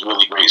it was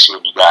really great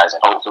seeing you guys,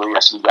 and hopefully I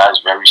see you guys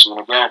very soon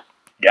again.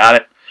 Got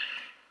it.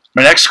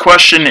 My next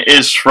question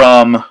is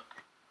from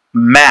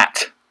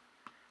Matt.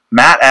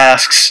 Matt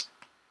asks,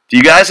 do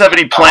you guys have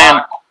any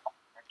plan?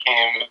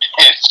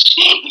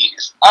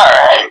 Jeez. All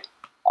right.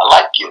 I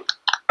like it.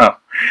 Oh.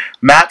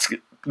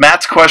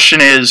 Matt's question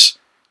is,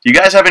 do you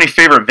guys have any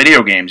favorite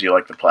video games you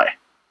like to play?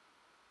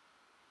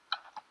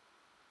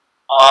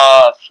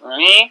 For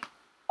me,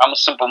 I'm a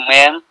simple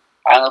man.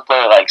 I only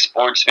play like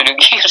sports video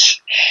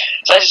games.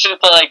 So I just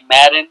play like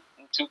Madden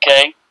and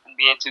 2K,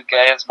 NBA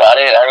 2K. That's about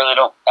it. I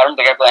don't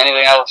think I play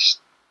anything else.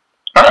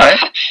 All right.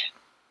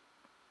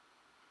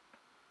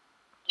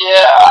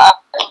 Yeah,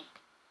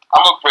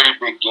 I'm a pretty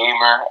big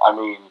gamer. I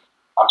mean,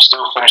 I'm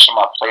still finishing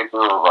my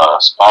playthrough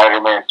of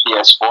Spider-Man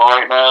PS4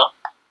 right now.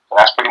 So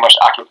that's pretty much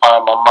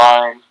occupying my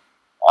mind.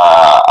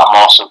 I'm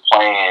also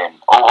playing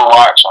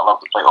Overwatch. I love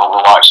to play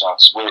Overwatch on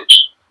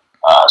Switch.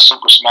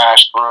 Super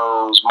Smash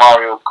Bros,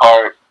 Mario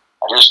Kart.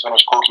 I just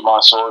finished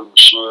Pokemon Sword and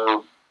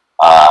Shield.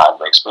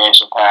 The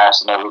expansion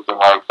pass and everything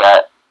like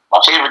that. My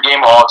favorite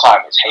game of all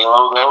time is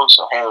Halo, though.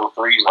 So Halo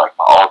 3 is like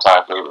my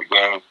all-time favorite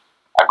game.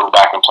 I go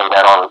back and play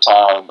that all the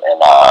time,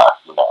 and I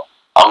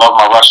love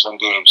my wrestling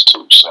games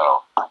too.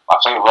 So my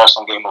favorite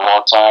wrestling game of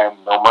all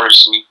time, No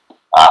Mercy.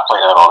 I play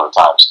that all the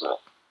time still.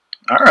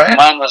 All right.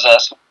 Mine was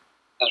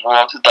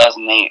Raw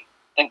 2008. I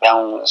think that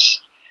one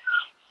was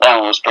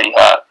pretty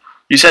hot.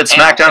 You said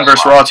SmackDown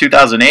vs. Raw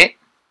 2008?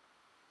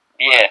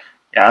 Yeah.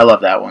 Yeah, I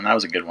love that one. That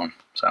was a good one.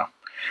 So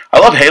I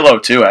love Halo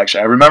too.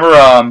 Actually, I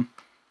remember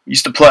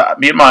used to play.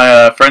 Me and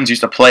my friends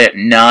used to play it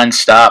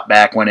nonstop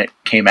back when it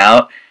came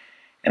out.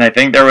 And I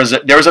think there was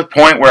a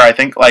point where I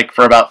think like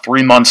for about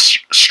 3 months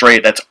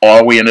straight, that's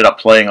all we ended up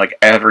playing like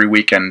every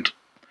weekend.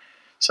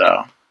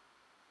 So.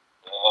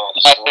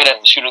 I played at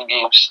the shooting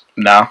games.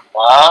 No.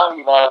 Wow,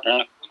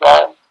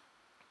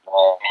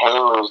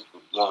 Halo's the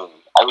game.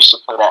 I used to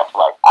play that for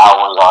like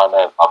hours on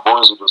it. My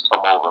boys would just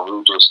come over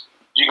and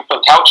you could play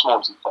couch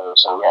multiplayer,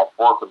 so we had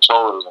 4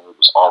 controllers and we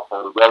just all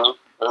play together.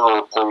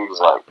 Halo 3 is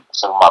like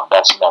some of my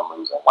best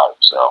memories in life,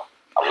 so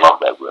I I love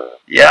that, bro.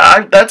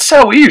 Yeah, that's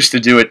how we used to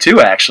do it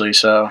too, actually.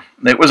 So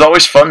it was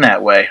always fun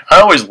that way. I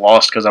always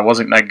lost because I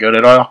wasn't that good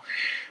at all.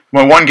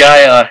 My one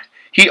guy,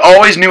 he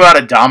always knew how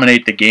to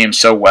dominate the game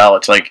so well.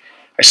 It's like,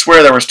 I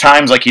swear there was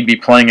times like he'd be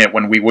playing it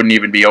when we wouldn't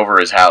even be over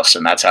his house,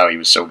 and that's how he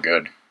was so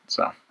good.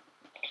 So,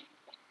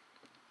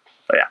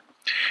 but yeah.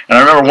 And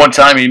I remember one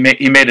time he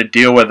made a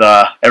deal with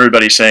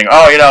everybody saying,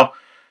 "Oh,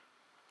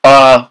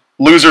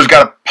 losers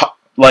got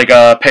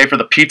to pay for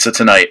the pizza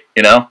tonight."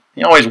 You know,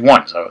 he always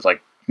won, so I was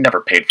like, he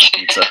never paid for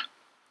pizza.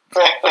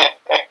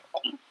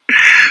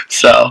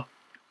 So,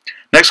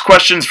 next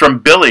question's from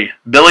Billy.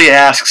 Billy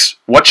asks,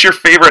 "What's your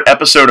favorite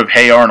episode of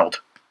Hey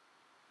Arnold?"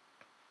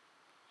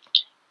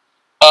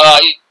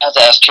 You have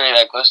to ask Trey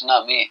that question,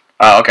 not me.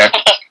 Oh, okay.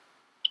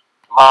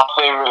 My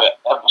favorite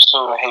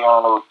episode of Hey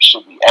Arnold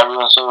should be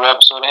everyone's favorite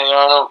episode of Hey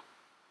Arnold.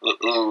 It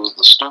is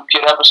the Stoop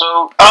Kid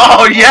episode.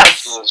 Oh,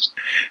 yes!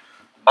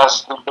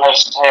 That's the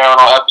best Hey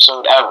Arnold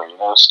episode ever. You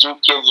know,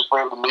 Stoop Kid's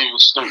afraid to leave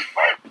his stoop.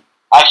 Like,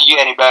 I can get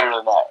any better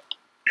than that.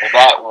 Like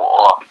that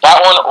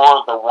one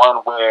or the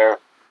one where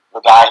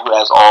the guy who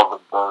has all the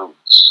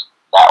birds.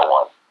 That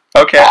one.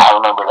 Okay. I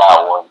remember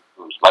that one.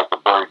 It was like the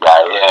bird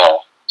guy, yeah.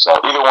 So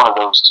either one of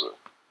those two.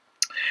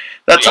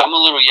 I'm a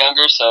little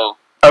younger, so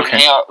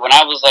okay. When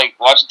I was like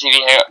watching TV,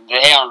 the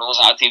Hey Arnold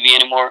wasn't on TV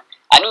anymore.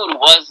 I knew what it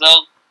was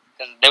though,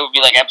 because there would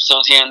be like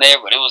episodes here and there,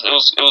 but it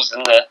was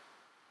in the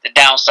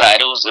downside.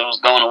 It was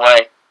going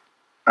away.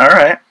 All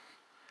right.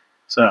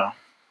 So,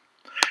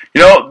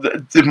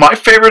 my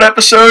favorite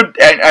episode,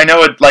 I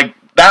know it, like,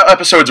 that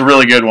episode's a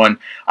really good one.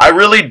 I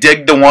really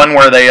dig the one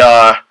where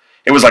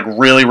it was like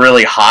really,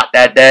 really hot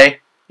that day.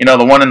 You know,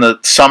 the one in the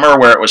summer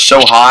where it was so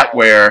hot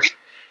where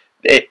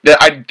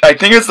I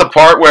think it's the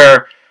part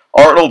where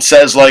Arnold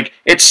says, like,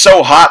 it's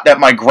so hot that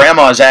my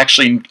grandma is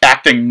actually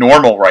acting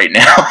normal right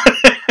now.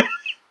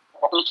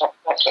 Old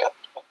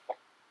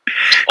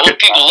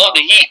people love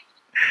the heat.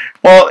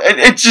 Well,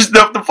 it's just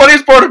the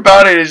funniest part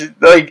about it is,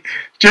 like,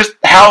 just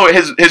how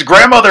his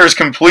grandmother is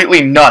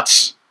completely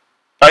nuts.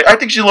 I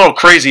think she's a little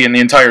crazy in the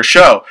entire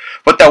show.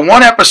 But that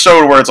one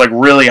episode where it's, like,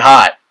 really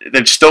hot,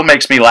 it still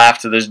makes me laugh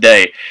to this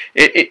day.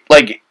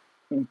 Like,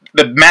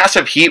 the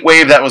massive heat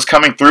wave that was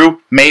coming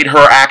through made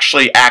her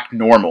actually act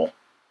normal.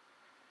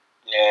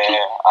 Yeah,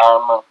 I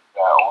remember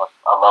that one.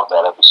 I love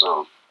that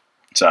episode.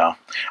 So,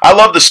 I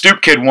love the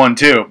Stoop Kid one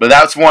too, but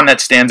that's one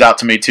that stands out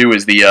to me too,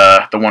 is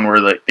the one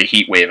where the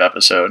heat wave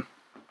episode.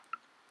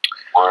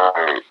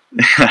 Word.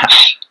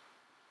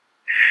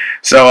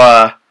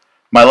 So,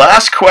 my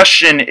last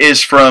question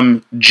is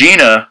from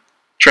Gina.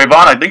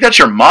 Traevon, I think that's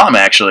your mom,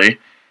 actually.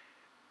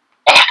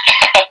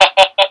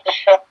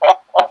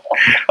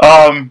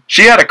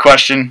 She had a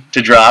question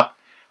to drop.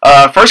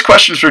 First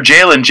question's for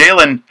Jaylen.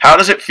 Jaylen, how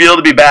does it feel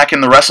to be back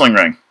in the wrestling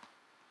ring?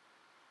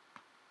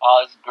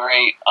 Oh, it's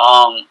great.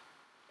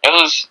 It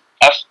was,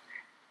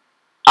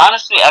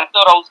 honestly, I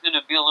thought I was going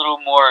to be a little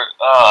more,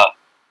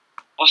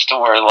 what's the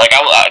word? Like,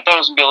 I thought I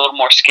was going to be a little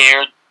more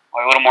scared,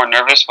 or a little more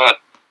nervous, but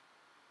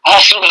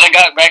as soon as I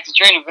got back to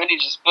training, Vinny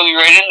just put me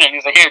right in there, and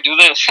he's like, here, do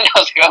this. And I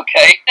was like,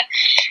 okay.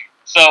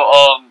 So,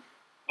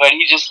 but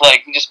he just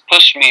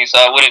pushed me so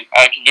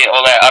I could get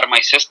all that out of my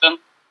system.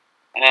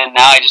 And then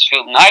now I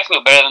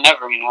feel better than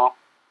ever, you know.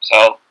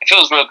 So, it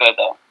feels real good,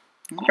 though.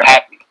 I'm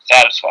happy,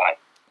 satisfied.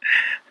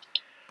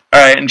 All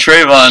right, and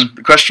Traevon,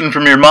 the question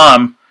from your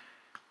mom.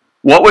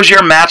 What was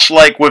your match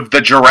like with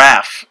the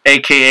giraffe,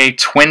 a.k.a.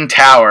 Twin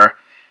Tower,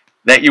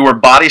 that you were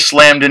body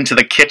slammed into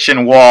the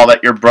kitchen wall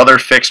that your brother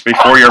fixed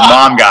before your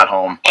mom got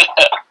home?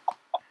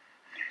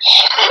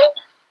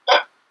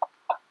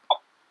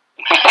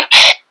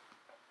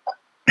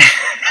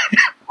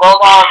 My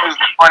mom is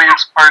the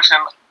funniest person,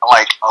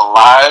 like,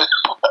 alive.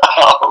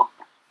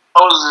 That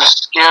was the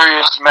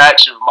scariest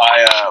match of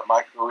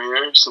my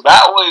career. So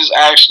that was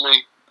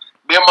actually,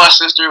 me and my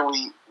sister,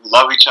 we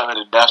love each other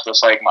to death.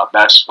 That's like my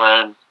best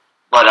friend.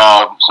 But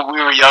when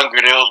we were younger,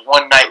 there was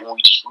one night when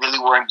we just really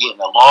weren't getting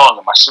along,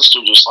 and my sister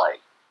just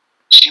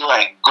she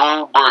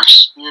Goldberg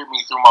speared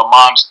me through my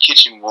mom's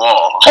kitchen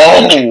wall.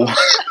 Oh!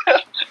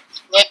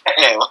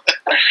 Yeah.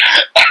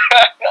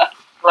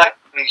 Like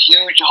a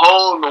huge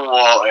hole in the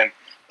wall, and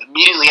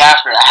immediately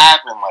after it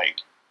happened,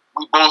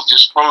 we both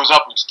just froze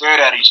up and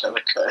stared at each other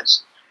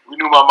because we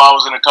knew my mom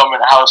was going to come in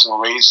the house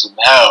and raise some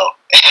hell.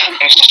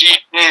 And she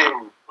did.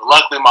 But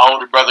luckily, my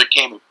older brother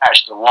came and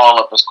patched the wall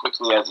up as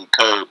quickly as he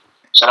could.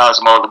 Shout out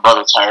to my older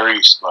brother,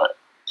 Tyrese. But,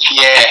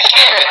 yeah.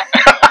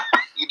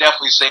 He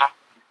definitely saved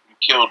me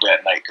killed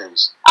that night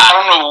because I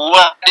don't know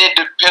what I did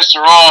to piss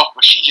her off,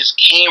 but she just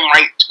came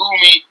right to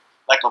me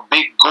like a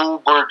big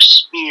Goldberg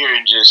spear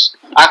and just,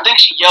 I think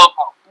she yelled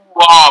out,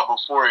 "Ooh-ah,"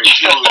 before it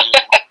just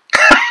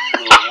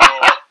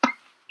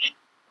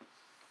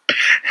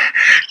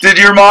Did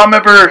your mom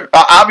ever,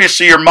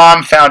 obviously your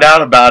mom found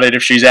out about it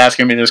if she's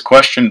asking me this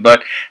question,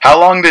 but how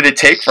long did it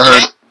take for her?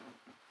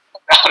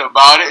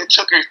 About it. It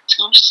took her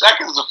 2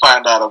 seconds to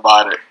find out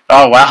about it.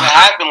 Oh, wow. It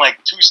happened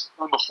 2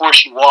 seconds before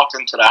she walked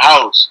into the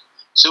house.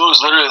 So it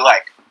was literally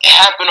it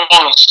happened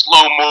all in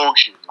slow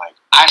motion.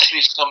 I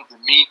said something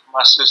mean to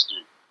my sister.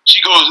 She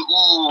goes,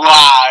 ooh,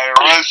 why, and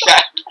runs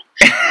at me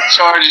and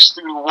charges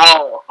through the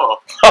wall.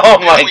 Oh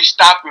Then my! we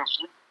stop and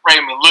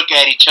frame and look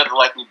at each other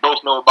like we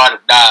both know about to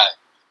die.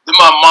 Then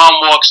my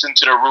mom walks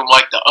into the room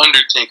like the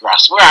Undertaker. I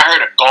swear I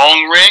heard a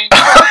gong ring.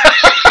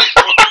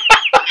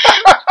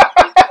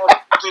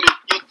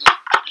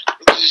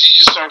 She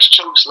just starts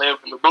choke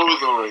slamming the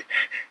both of us.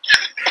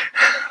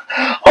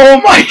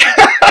 Oh my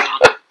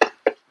god!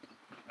 That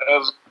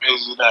was a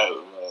crazy night,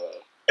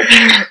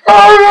 man.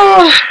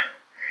 Oh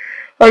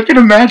no! I can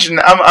imagine.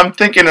 I'm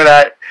thinking of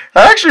that.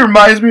 That actually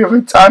reminds me of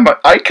a time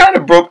I kind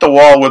of broke the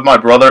wall with my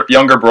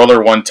younger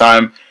brother one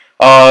time.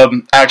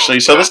 Actually,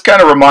 so this kind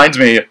of reminds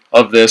me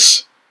of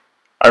this.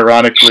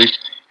 Ironically,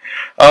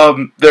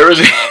 there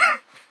was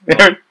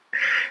I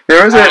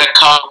had a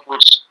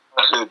conflict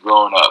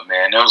growing up,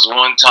 man. There was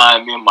one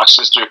time me and my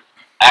sister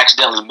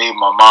accidentally made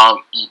my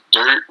mom eat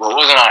dirt. Well, it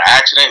wasn't on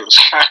accident. It was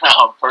kind of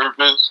on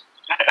purpose.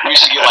 We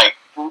used to get like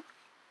food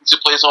pizza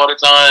place all the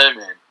time,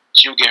 and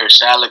she would get her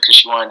salad because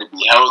she wanted to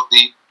be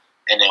healthy.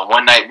 And then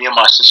one night, me and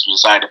my sister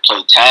decided to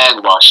play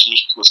tag while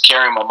she was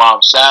carrying my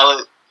mom's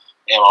salad,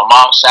 and my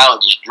mom's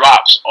salad just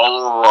drops all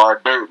over our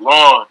dirt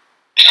lawn.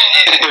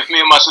 Me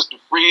and my sister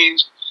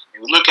freeze,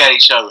 and we look at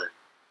each other.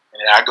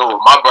 And I go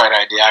with my bright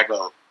idea. I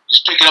go,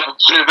 just pick it up and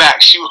put it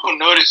back. She won't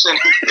notice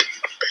anything.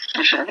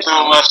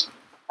 So my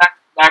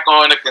back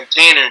on the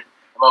container,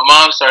 and my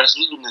mom starts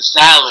eating the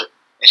salad,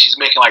 and she's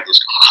making like this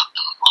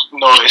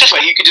noise.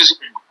 Like you could just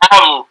hear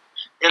gravel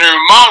in her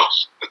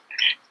mouth.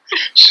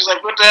 She's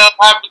like, what the hell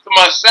happened to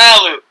my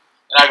salad?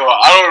 And I go,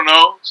 I don't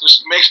know. So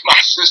she makes my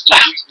sister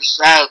eat the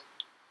salad.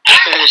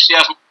 And she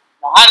asks me,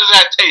 how does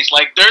that taste?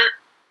 Like dirt?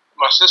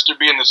 My sister,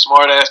 being the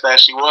smart ass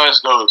that she was,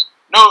 goes,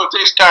 no, it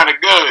tastes kind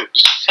of good.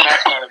 And I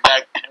kind of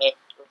back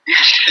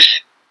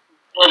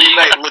funny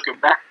night looking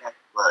back at it,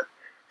 but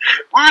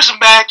we were some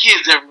bad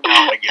kids every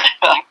now and again.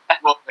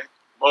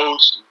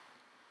 Most.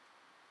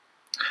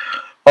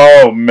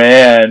 Oh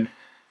man.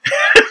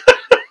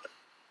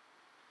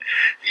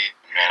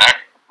 Man,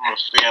 I'm a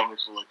family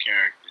full of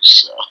characters,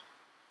 so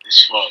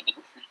it's fun.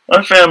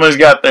 My family's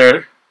got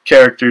their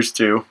characters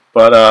too,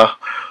 but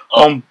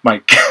oh my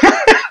god.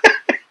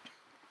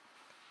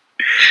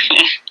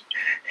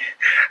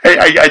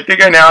 I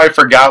think I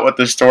forgot what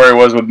the story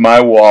was with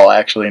my wall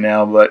actually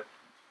now, but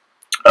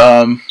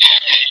oh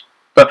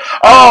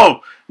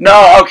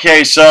no,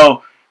 okay,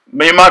 so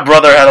me and my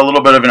brother had a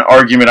little bit of an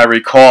argument. I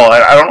recall.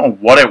 I don't know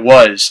what it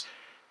was,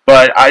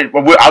 but I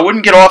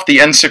wouldn't get off the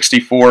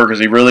N64 because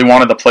he really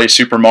wanted to play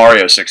Super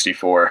Mario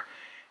 64,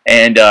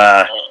 and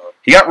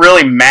he got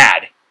really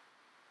mad.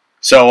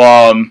 So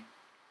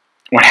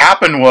what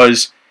happened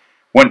was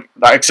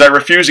because I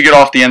refused to get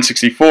off the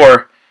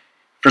N64.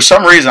 For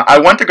some reason, I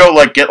went to go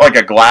get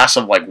a glass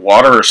of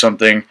water or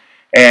something,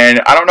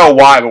 and I don't know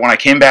why, but when I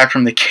came back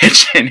from the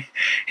kitchen,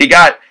 he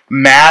got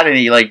mad and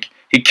he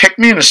kicked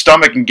me in the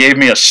stomach and gave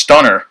me a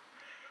stunner.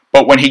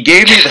 But when he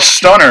gave me the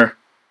stunner,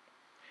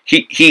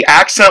 he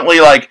accidentally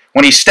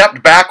when he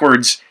stepped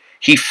backwards,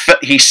 he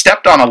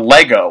stepped on a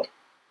Lego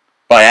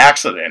by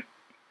accident.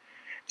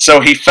 So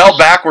he fell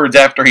backwards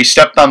after he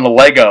stepped on the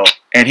Lego,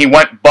 and he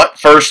went butt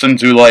first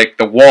into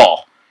the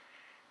wall,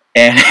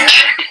 and.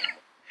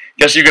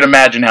 Guess you can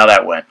imagine how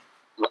that went.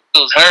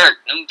 Those hurt.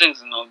 Them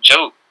things are no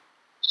joke.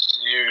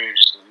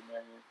 Seriously,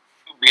 man.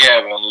 You be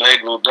having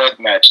Lego death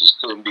matches.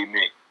 Couldn't be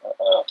me.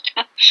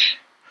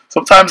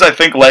 Sometimes I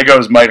think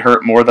Legos might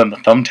hurt more than the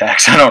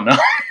thumbtacks. I don't know.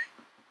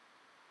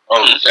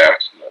 Oh,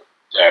 definitely.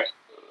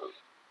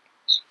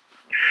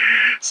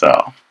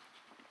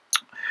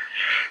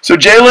 So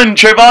Jaylen,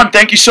 Traevon,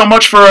 thank you so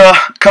much for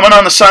coming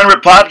on the Sign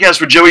Rip podcast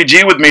with Joey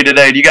G with me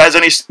today. Do you guys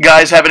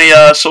have any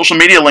social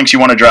media links you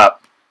want to drop?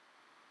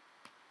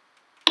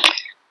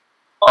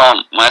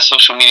 My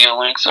social media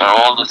links are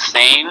all the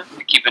same.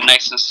 To keep it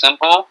nice and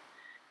simple.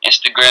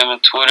 Instagram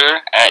and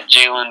Twitter at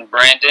Jaylen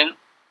Brandyn.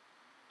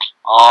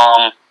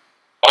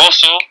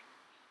 Also,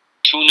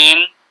 tune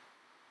in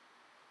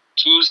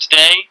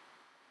Tuesday.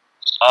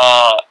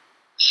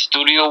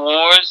 Studio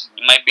Wars.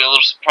 It might be a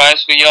little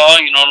surprise for y'all.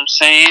 You know what I'm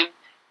saying?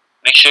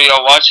 Make sure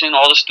y'all watching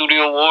all the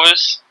Studio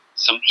Wars.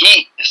 Some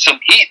heat. There's some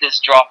heat that's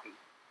dropping.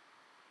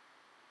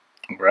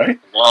 Right.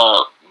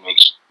 Make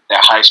sure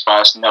that High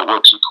Spots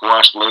Network so you can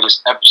watch the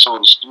latest episode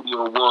of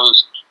Studio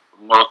Wars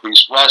from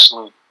Northeast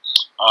Wrestling.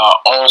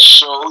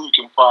 Also, you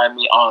can find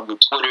me on the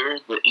Twitter,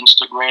 the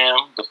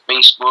Instagram, the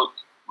Facebook,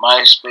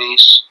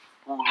 MySpace,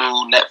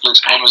 Hulu,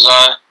 Netflix,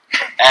 Amazon,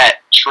 at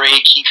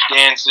Trey Keep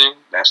Dancing.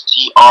 That's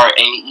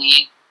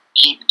TRAE,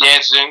 Keep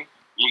Dancing.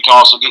 You can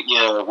also get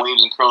your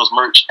Waves and Curls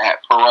merch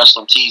at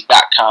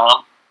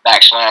ProWrestlingTees.com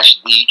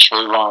 /the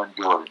Traevon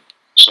Jordan.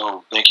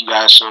 So thank you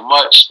guys so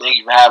much. Thank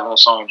you for having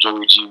us on,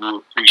 Joey G. We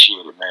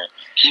appreciate it, man.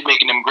 Keep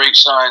making them great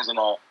signs, and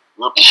we'll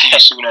hope to see you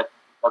soon at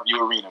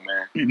W Arena,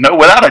 man. No,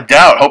 without a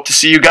doubt. Hope to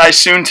see you guys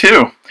soon,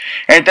 too.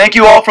 And thank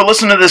you all for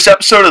listening to this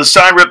episode of the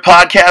Sign Rip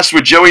Podcast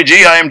with Joey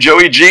G. I am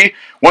Joey G.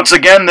 Once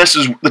again, this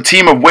is the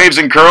team of Waves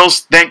and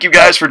Curls. Thank you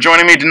guys for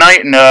joining me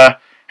tonight, and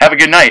have a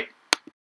good night.